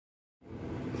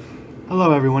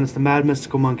Hello everyone, it's the Mad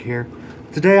Mystical Monk here.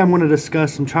 Today I'm going to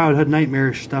discuss some childhood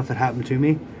nightmarish stuff that happened to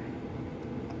me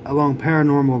along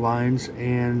paranormal lines,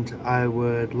 and I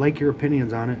would like your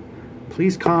opinions on it.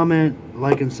 Please comment,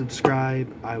 like, and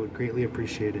subscribe. I would greatly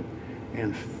appreciate it.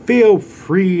 And feel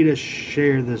free to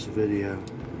share this video.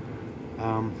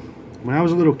 When I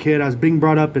was a little kid, I was being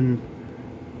brought up in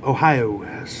Ohio,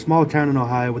 a small town in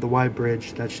Ohio with a wide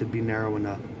bridge that should be narrow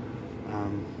enough.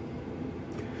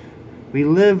 We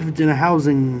lived in a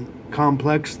housing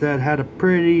complex that had a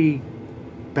pretty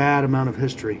bad amount of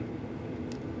history.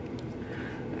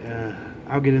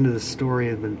 I'll get into the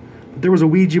story, but there was a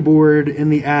Ouija board in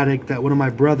the attic that one of my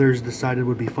brothers decided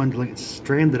would be fun to get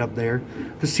stranded up there.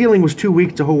 The ceiling was too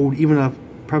weak to hold even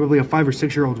probably a 5 or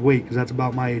 6 year old's weight, because that's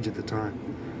about my age at the time.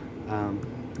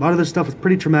 A lot of this stuff was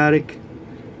pretty traumatic,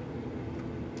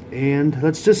 and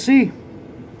let's just see.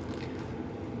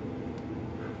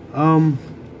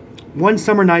 One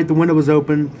summer night, the window was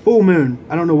open, full moon.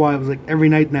 I don't know why, it was like every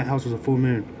night in that house was a full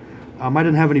moon. I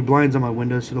didn't have any blinds on my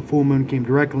window, so the full moon came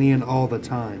directly in all the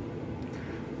time.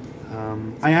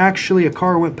 A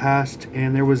car went past,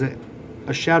 and there was a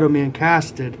shadow man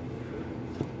casted.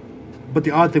 But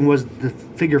the odd thing was, the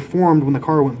figure formed when the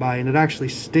car went by, and it actually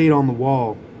stayed on the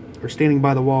wall, or standing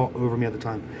by the wall over me at the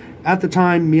time. At the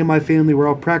time, me and my family were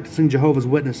all practicing Jehovah's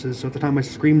Witnesses, so at the time I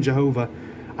screamed Jehovah.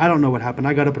 I don't know what happened.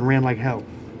 I got up and ran like hell.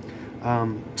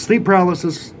 Sleep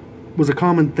paralysis was a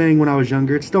common thing when I was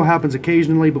younger. It still happens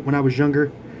occasionally, but when I was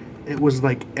younger, it was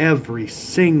like every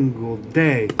single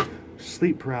day.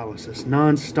 Sleep paralysis,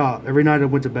 non-stop. Every night I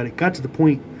went to bed. It got to the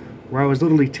point where I was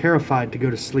literally terrified to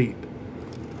go to sleep.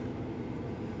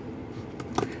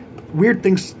 Weird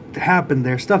things happened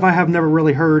there. Stuff I have never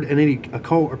really heard in any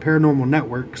occult or paranormal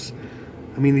networks.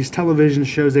 I mean, these television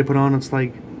shows they put on, it's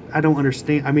like, I don't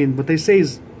understand. I mean, what they say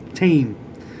is tame.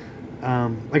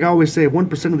 Like I always say, if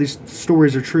 1% of these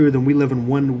stories are true, then we live in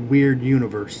one weird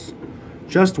universe.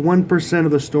 Just 1%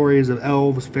 of the stories of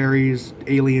elves, fairies,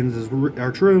 aliens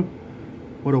are true.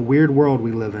 What a weird world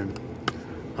we live in.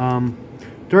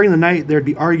 During the night, there'd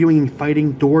be arguing and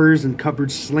fighting, doors and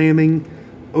cupboards slamming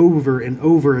over and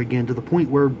over again, to the point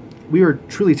where we were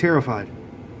truly terrified.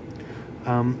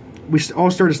 We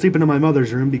all started sleeping in my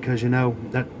mother's room because, you know,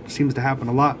 that seems to happen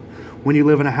a lot. When you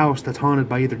live in a house that's haunted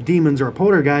by either demons or a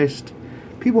poltergeist,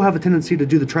 people have a tendency to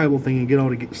do the tribal thing and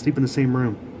get sleep in the same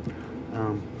room.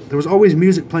 There was always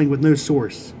music playing with no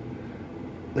source.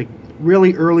 Like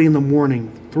really early in the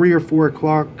morning, 3 or 4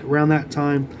 o'clock, around that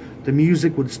time, the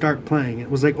music would start playing.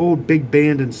 It was like old big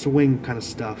band and swing kind of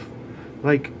stuff.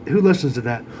 Like, who listens to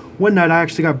that? One night I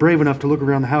actually got brave enough to look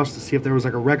around the house to see if there was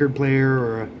like a record player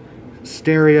or a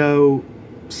stereo,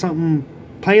 something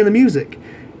playing the music,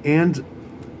 and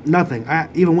nothing. I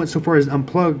even went so far as to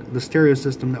unplug the stereo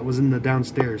system that was in the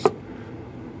downstairs.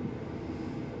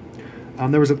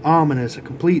 There was an ominous, a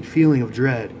complete feeling of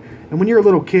dread. And when you're a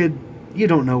little kid, you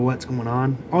don't know what's going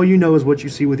on. All you know is what you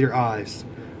see with your eyes.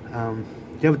 You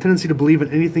have a tendency to believe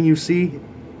in anything you see,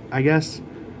 I guess.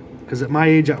 Because at my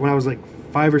age, when I was like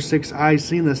 5 or 6, I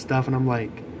seen this stuff, and I'm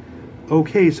like,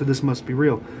 okay, so this must be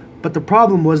real. But the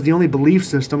problem was, the only belief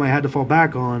system I had to fall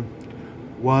back on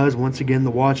was, once again, the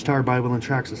Watchtower Bible and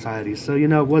Tract Society. So, you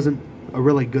know, it wasn't a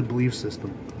really good belief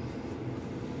system.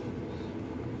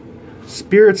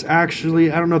 Spirits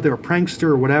actually, I don't know if they were prankster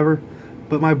or whatever,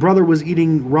 but my brother was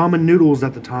eating ramen noodles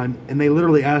at the time, and they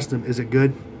literally asked him, is it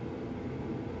good?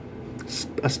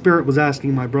 A spirit was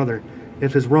asking my brother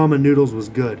if his ramen noodles was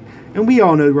good. And we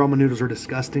all know ramen noodles are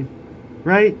disgusting,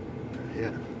 right?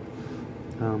 Yeah.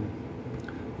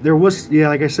 There was,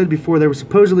 like I said before, there was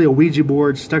supposedly a Ouija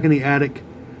board stuck in the attic.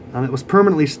 It was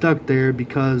permanently stuck there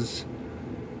because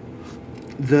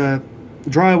the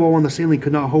drywall on the ceiling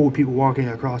could not hold people walking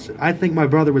across it. I think my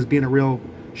brother was being a real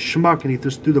schmuck, and he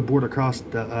just threw the board across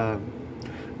the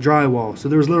drywall. So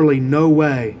there was literally no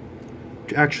way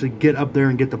to actually get up there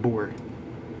and get the board.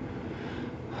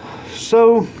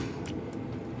 So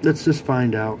let's just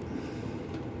find out.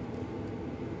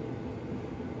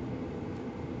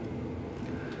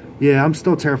 Yeah, I'm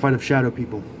still terrified of shadow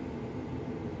people.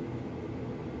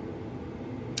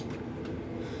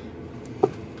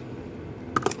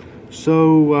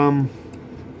 So,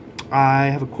 I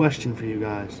have a question for you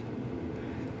guys.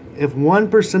 If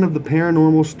 1% of the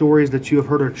paranormal stories that you have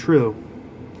heard are true,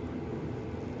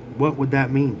 what would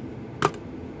that mean?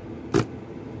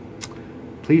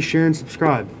 Please share and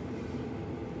subscribe.